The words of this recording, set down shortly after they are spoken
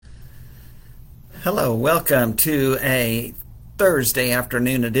Hello, welcome to a Thursday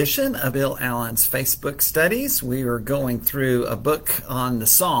afternoon edition of Bill Allen's Facebook Studies. We are going through a book on the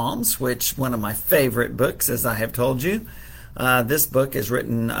Psalms, which one of my favorite books, as I have told you. This book is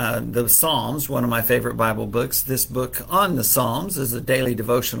written, the Psalms, one of my favorite Bible books. This book on the Psalms is a daily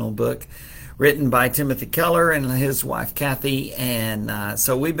devotional book written by Timothy Keller and his wife Kathy. And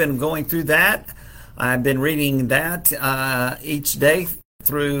so we've been going through that. I've been reading that each day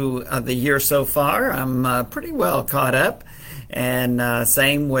through the year so far. I'm pretty well caught up, and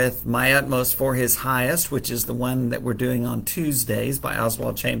same with My Utmost for His Highest, which is the one that we're doing on Tuesdays by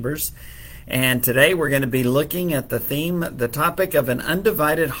Oswald Chambers. And today we're going to be looking at the topic of an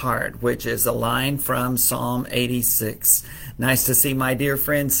undivided heart, which is a line from Psalm 86. Nice to see my dear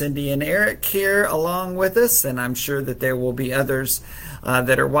friends Cindy and Eric here along with us, and I'm sure that there will be others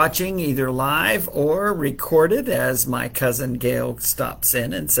that are watching either live or recorded as my cousin Gail stops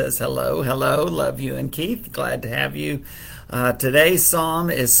in and says hello, love you and Keith, glad to have you. Today's psalm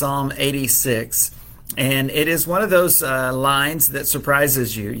is Psalm 86. And it is one of those lines that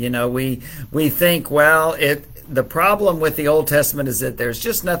surprises you. You know, we think, well, the problem with the Old Testament is that there's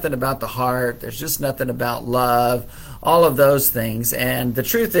just nothing about the heart. There's just nothing about love, all of those things. And the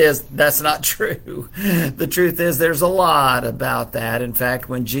truth is, that's not true. The truth is, there's a lot about that. In fact,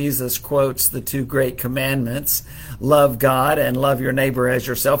 when Jesus quotes the two great commandments, love God and love your neighbor as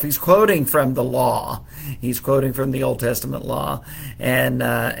yourself, he's quoting from the law. He's quoting from the Old Testament law.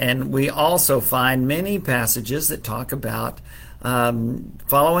 And we also find many passages that talk about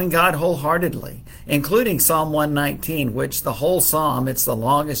following God wholeheartedly, including Psalm 119, which the whole psalm, it's the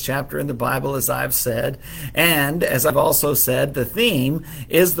longest chapter in the Bible, as I've said. And as I've also said, the theme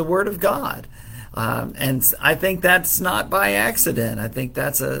is the Word of God. And I think that's not by accident. I think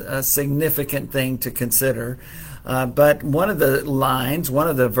that's a significant thing to consider. But one of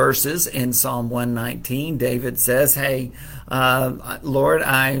the verses in Psalm 119, David says, hey, Lord,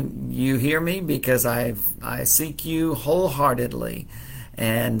 you hear me because I seek you wholeheartedly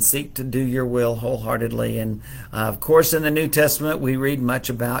and seek to do your will wholeheartedly. And of course, in the New Testament, we read much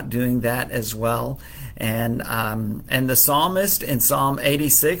about doing that as well. And the psalmist in Psalm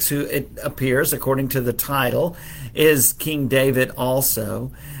 86, who it appears, according to the title, is King David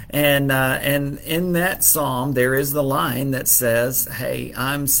also. And in that psalm, there is the line that says, hey,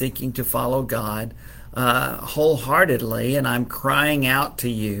 I'm seeking to follow God wholeheartedly, and I'm crying out to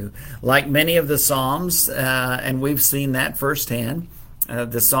you. Like many of the psalms, and we've seen that firsthand,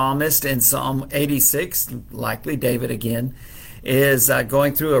 the psalmist in Psalm 86, likely David again, is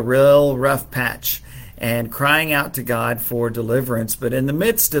going through a real rough patch and crying out to God for deliverance. But in the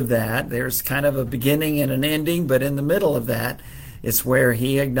midst of that, there's kind of a beginning and an ending, but in the middle of that, it's where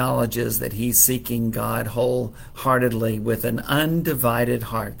he acknowledges that he's seeking God wholeheartedly with an undivided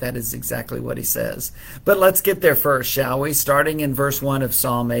heart. That is exactly what he says. But let's get there first, shall we? Starting in verse 1 of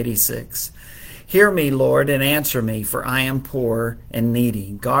Psalm 86. Hear me, Lord, and answer me, for I am poor and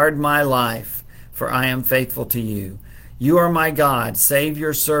needy. Guard my life, for I am faithful to you. You are my God. Save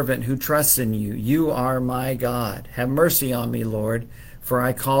your servant who trusts in you. You are my God. Have mercy on me, Lord, for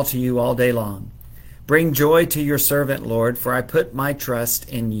I call to you all day long. Bring joy to your servant, Lord, for I put my trust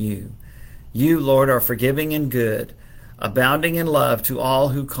in you. You, Lord, are forgiving and good, abounding in love to all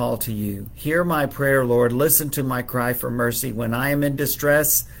who call to you. Hear my prayer, Lord. Listen to my cry for mercy. When I am in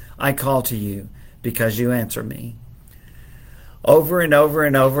distress, I call to you, because you answer me. Over and over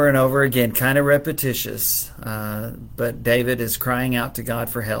and over and over again, kind of repetitious, but David is crying out to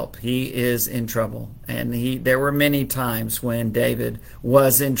God for help. He is in trouble, and there were many times when David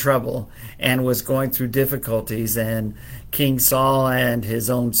was in trouble and was going through difficulties, and King Saul and his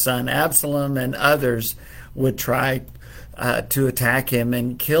own son Absalom and others would try to attack him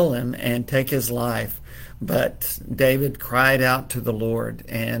and kill him and take his life. But David cried out to the Lord,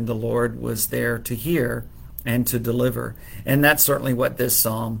 and the Lord was there to hear and to deliver. And that's certainly what this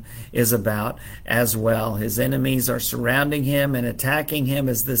psalm is about as well. His enemies are surrounding him and attacking him,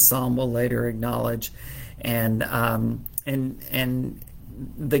 as this psalm will later acknowledge. And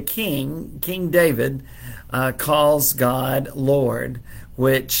the King David, calls God Lord,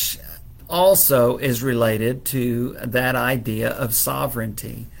 which also is related to that idea of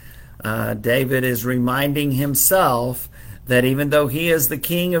sovereignty. David is reminding himself that even though he is the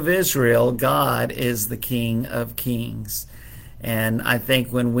king of Israel, God is the King of Kings. And I think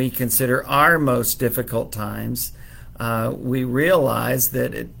when we consider our most difficult times, we realize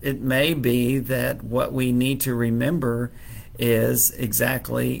that it may be that what we need to remember is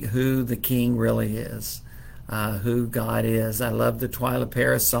exactly who the King really is, who God is. I love the Twyla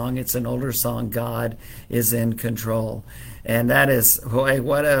Paris song. It's an older song, God is in Control. And that is, boy,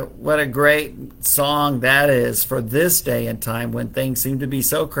 what a great song that is for this day and time when things seem to be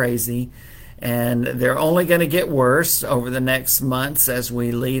so crazy. And they're only going to get worse over the next months as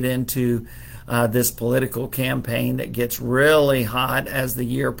we lead into this political campaign that gets really hot as the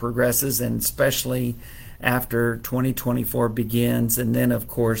year progresses, and especially after 2024 begins. And then, of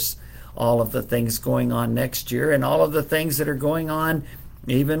course, all of the things going on next year and all of the things that are going on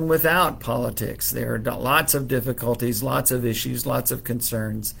even without politics. There are lots of difficulties, lots of issues, lots of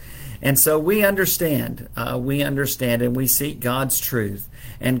concerns. And so we understand, and we seek God's truth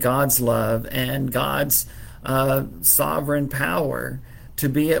and God's love and God's sovereign power to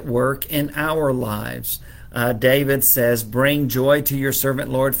be at work in our lives. David says, "Bring joy to your servant,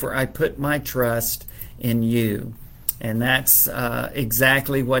 Lord, for I put my trust in you." And that's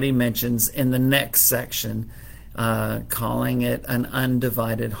exactly what he mentions in the next section, calling it an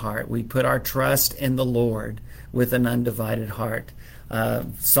undivided heart. We put our trust in the Lord with an undivided heart.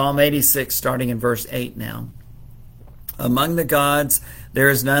 Psalm 86, starting in verse 8 now. "Among the gods there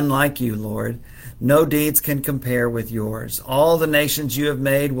is none like you, Lord. No deeds can compare with yours. All the nations you have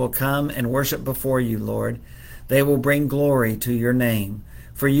made will come and worship before you, Lord. They will bring glory to your name.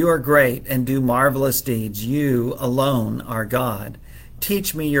 For you are great and do marvelous deeds. You alone are God.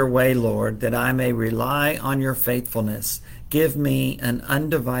 Teach me your way, Lord, that I may rely on your faithfulness. Give me an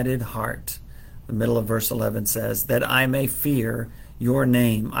undivided heart." The middle of verse 11 says, "that I may fear your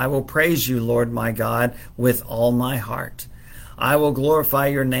name. I will praise you, Lord my God, with all my heart. I will glorify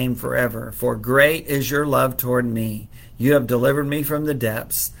your name forever, for great is your love toward me. You have delivered me from the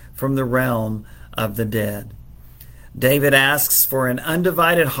depths, from the realm of the dead." David asks for an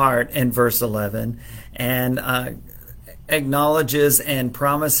undivided heart in verse 11 and acknowledges and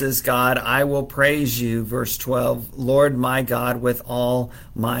promises God, "I will praise you," verse 12, "Lord my God, with all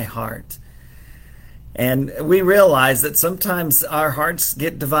my heart." And we realize that sometimes our hearts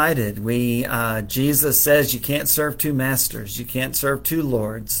get divided. Jesus says you can't serve two masters. You can't serve two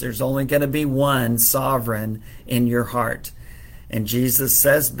lords. There's only going to be one sovereign in your heart. And Jesus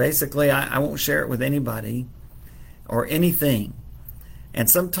says, basically, I won't share it with anybody or anything. And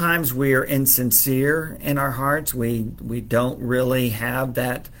sometimes we are insincere in our hearts. We don't really have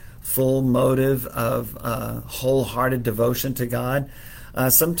that full motive of wholehearted devotion to God.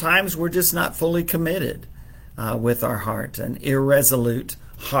 Sometimes we're just not fully committed with our heart, an irresolute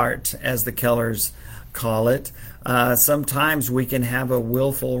heart, as the Kellers call it. Sometimes we can have a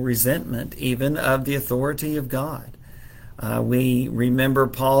willful resentment even of the authority of God. We remember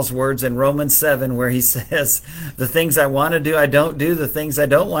Paul's words in Romans 7 where he says, "The things I want to do, I don't do. The things I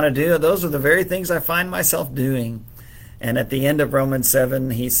don't want to do, those are the very things I find myself doing." And at the end of Romans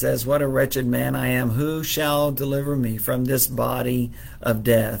 7, he says, "What a wretched man I am. Who shall deliver me from this body of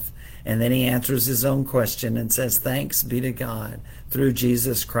death?" And then he answers his own question and says, "Thanks be to God through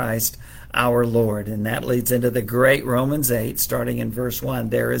Jesus Christ our Lord." And that leads into the great Romans 8, starting in verse 1.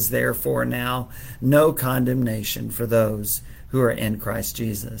 "There is therefore now no condemnation for those who are in Christ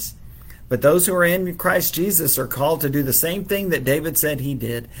Jesus." But those who are in Christ Jesus are called to do the same thing that David said he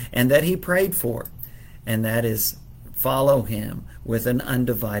did and that he prayed for, and that is follow him with an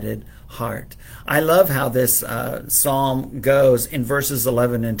undivided heart. I love how this psalm goes in verses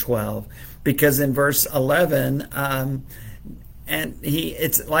 11 and 12, because in verse 11,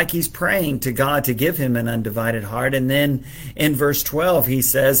 it's like he's praying to God to give him an undivided heart. And then in verse 12, he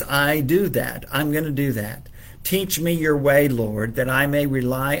says, "I do that. I'm going to do that. Teach me your way, Lord, that I may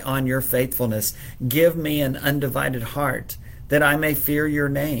rely on your faithfulness. Give me an undivided heart, that I may fear your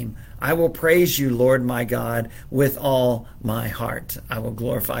name. I will praise you, Lord my God, with all my heart. I will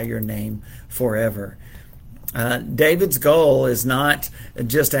glorify your name forever." David's goal is not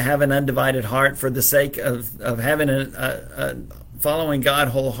just to have an undivided heart for the sake of having following God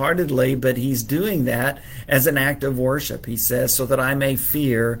wholeheartedly, but he's doing that as an act of worship. He says, "so that I may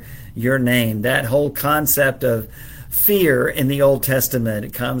fear your name." That whole concept of fear in the Old Testament,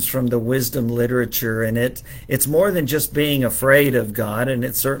 it comes from the wisdom literature, and it's more than just being afraid of God, and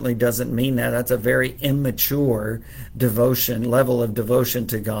it certainly doesn't mean that. That's a very immature level of devotion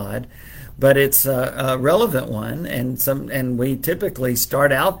to God, but it's a relevant one, and we typically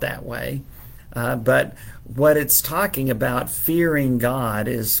start out that way. But what it's talking about, fearing God,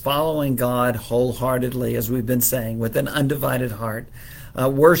 is following God wholeheartedly, as we've been saying, with an undivided heart.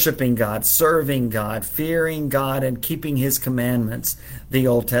 Worshiping God, serving God, fearing God, and keeping his commandments, the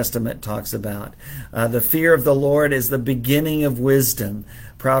Old Testament talks about. The fear of the Lord is the beginning of wisdom.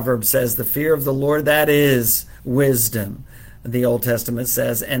 Proverbs says the fear of the Lord, that is wisdom, the Old Testament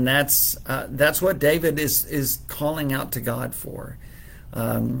says. And that's what David is calling out to God for.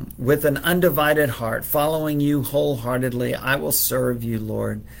 With an undivided heart, following you wholeheartedly, I will serve you,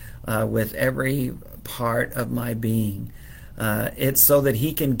 Lord, with every part of my being. It's so that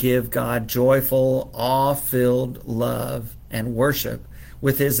he can give God joyful, awe-filled love and worship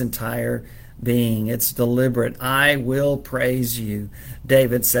with his entire being. It's deliberate. I will praise you.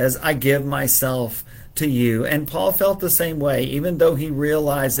 David says, I give myself to you. And Paul felt the same way, even though he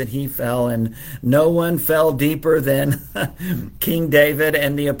realized that he fell, and no one fell deeper than King David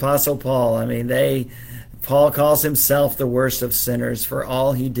and the Apostle Paul. I mean, Paul calls himself the worst of sinners for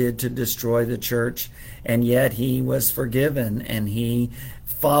all he did to destroy the church, and yet he was forgiven, and he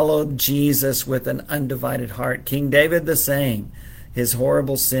followed Jesus with an undivided heart. King David the same. His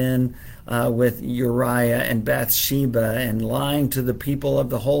horrible sin with Uriah and Bathsheba, and lying to the people of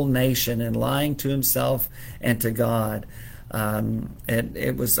the whole nation, and lying to himself and to God.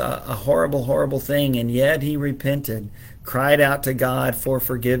 It was a horrible, horrible thing, and yet he repented, cried out to God for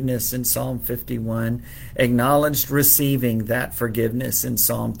forgiveness in Psalm 51, acknowledged receiving that forgiveness in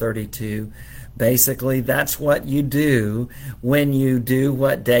Psalm 32. Basically, that's what you do when you do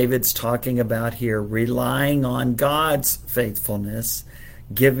what David's talking about here, relying on God's faithfulness,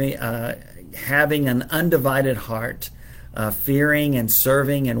 having an undivided heart, fearing and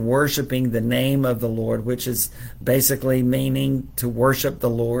serving and worshiping the name of the Lord, which is basically meaning to worship the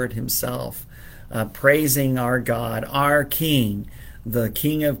Lord himself, praising our God, our King, the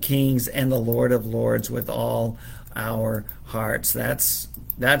King of Kings and the Lord of Lords with all our hearts.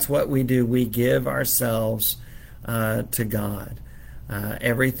 That's what we do. We give ourselves to God.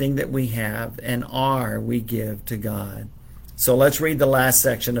 Everything that we have and are, we give to God. So let's read the last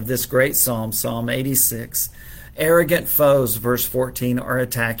section of this great psalm, Psalm 86. Arrogant foes, verse 14, are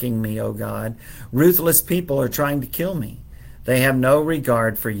attacking me, O God. Ruthless people are trying to kill me. They have no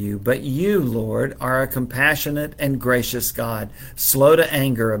regard for you. But you, Lord, are a compassionate and gracious God, slow to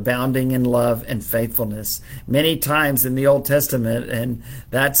anger, abounding in love and faithfulness. Many times in the Old Testament, and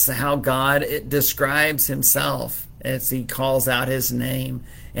that's how God describes himself as he calls out his name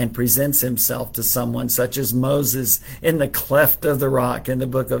and presents himself to someone, such as Moses in the cleft of the rock in the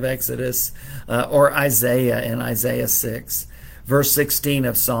book of Exodus, or Isaiah in Isaiah 6. Verse 16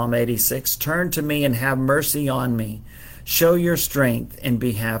 of Psalm 86, turn to me and have mercy on me. Show your strength in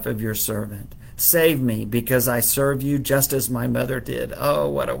behalf of your servant. Save me, because I serve you just as my mother did. Oh,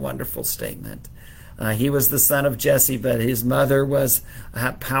 what a wonderful statement. He was the son of Jesse, but his mother was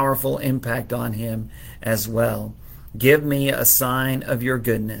a powerful impact on him as well. Give me a sign of your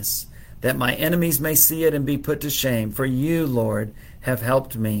goodness, that my enemies may see it and be put to shame. For you, Lord, have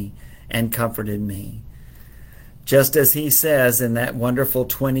helped me and comforted me. Just as he says in that wonderful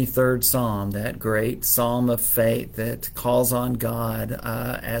 23rd Psalm, that great Psalm of faith that calls on God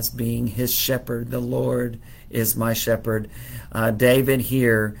as being his shepherd. The Lord is my shepherd. David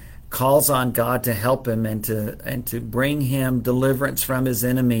here calls on God to help him and to bring him deliverance from his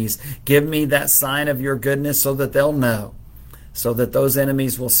enemies. Give me that sign of your goodness so that they'll know, so that those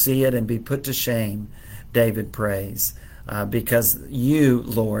enemies will see it and be put to shame, David prays. Because you,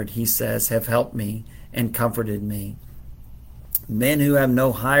 Lord, he says, have helped me and comforted me. Men who have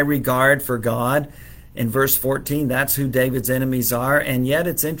no high regard for God, in verse 14, that's who David's enemies are. And yet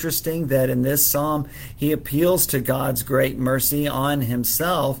it's interesting that in this psalm, he appeals to God's great mercy on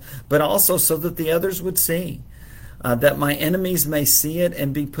himself, but also so that the others would see. That my enemies may see it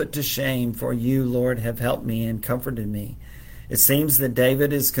and be put to shame, for you, Lord, have helped me and comforted me. It seems that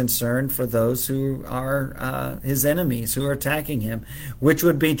David is concerned for those who are his enemies, who are attacking him, which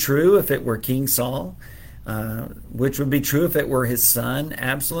would be true if it were King Saul, which would be true if it were his son,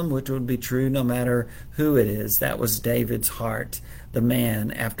 Absalom, which would be true no matter who it is. That was David's heart, the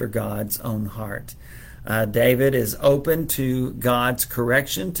man after God's own heart. David is open to God's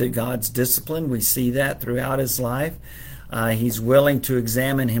correction, to God's discipline. We see that throughout his life. He's willing to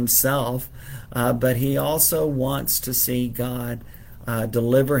examine himself, but he also wants to see God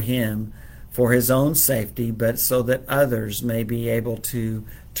deliver him for his own safety, but so that others may be able to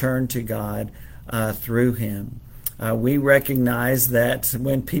turn to God through him. We recognize that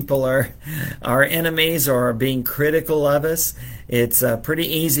when people are our enemies or are being critical of us, it's pretty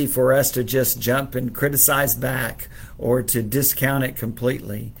easy for us to just jump and criticize back or to discount it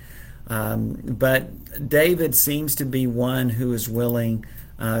completely. But David seems to be one who is willing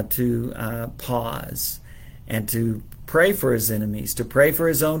to pause and to pray for his enemies, to pray for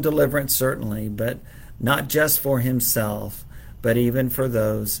his own deliverance, certainly, but not just for himself, but even for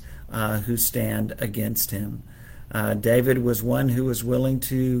those who stand against him. David was one who was willing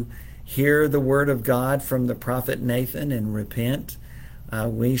to hear the word of God from the prophet Nathan and repent.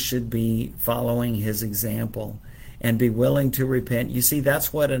 We should be following his example. and be willing to repent. You see,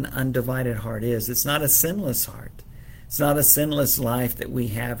 that's what an undivided heart is. It's not a sinless heart. It's not a sinless life that we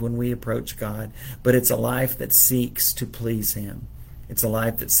have when we approach God, but it's a life that seeks to please Him. It's a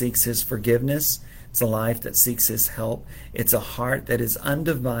life that seeks His forgiveness. It's a life that seeks His help. It's a heart that is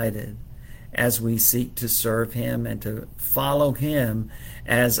undivided as we seek to serve Him and to follow Him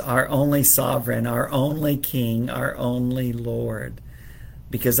as our only sovereign, our only King, our only Lord.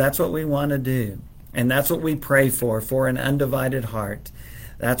 Because that's what we want to do. And that's what we pray for an undivided heart.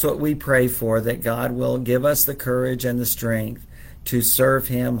 That's what we pray for, that God will give us the courage and the strength to serve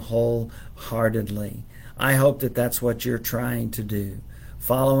Him wholeheartedly. I hope that that's what you're trying to do,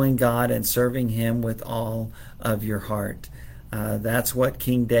 following God and serving Him with all of your heart. That's what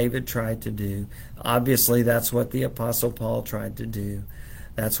King David tried to do. Obviously, that's what the Apostle Paul tried to do.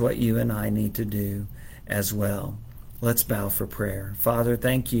 That's what you and I need to do as well. Let's bow for prayer. Father,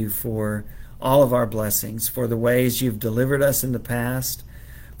 thank you for all of our blessings, for the ways you've delivered us in the past,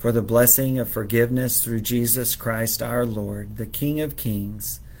 for the blessing of forgiveness through Jesus Christ our Lord, the King of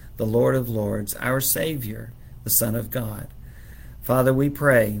Kings, the Lord of Lords, our Savior, the Son of God. Father, we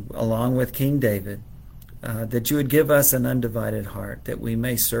pray, along with King David, that you would give us an undivided heart, that we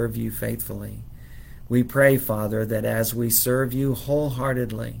may serve you faithfully. We pray, Father, that as we serve you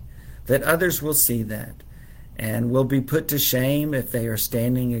wholeheartedly, that others will see that and will be put to shame if they are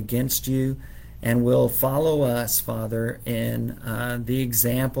standing against you, and will follow us, Father, in the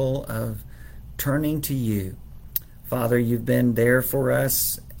example of turning to you. Father, you've been there for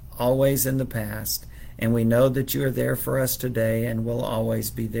us always in the past, and we know that you are there for us today and will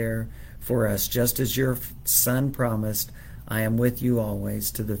always be there for us. Just as your Son promised, I am with you always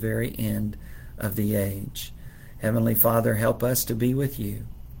to the very end of the age. Heavenly Father, help us to be with you,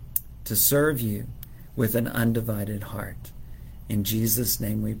 to serve you with an undivided heart. In Jesus'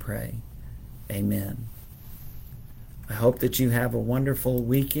 name we pray. Amen. I hope that you have a wonderful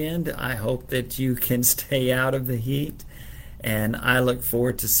weekend. I hope that you can stay out of the heat. And I look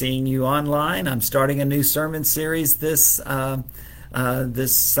forward to seeing you online. I'm starting a new sermon series this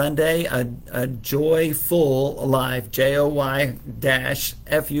Sunday, a joyful life, Joy-Full.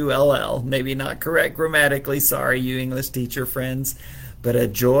 Maybe not correct grammatically. Sorry, you English teacher friends. But a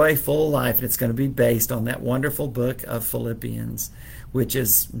joyful life. And it's going to be based on that wonderful book of Philippians, which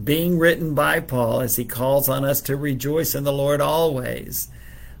is being written by Paul as he calls on us to rejoice in the Lord always,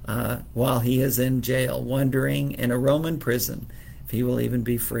 while he is in jail, wondering in a Roman prison if he will even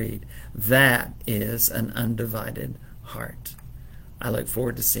be freed. That is an undivided heart. I look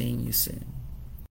forward to seeing you soon.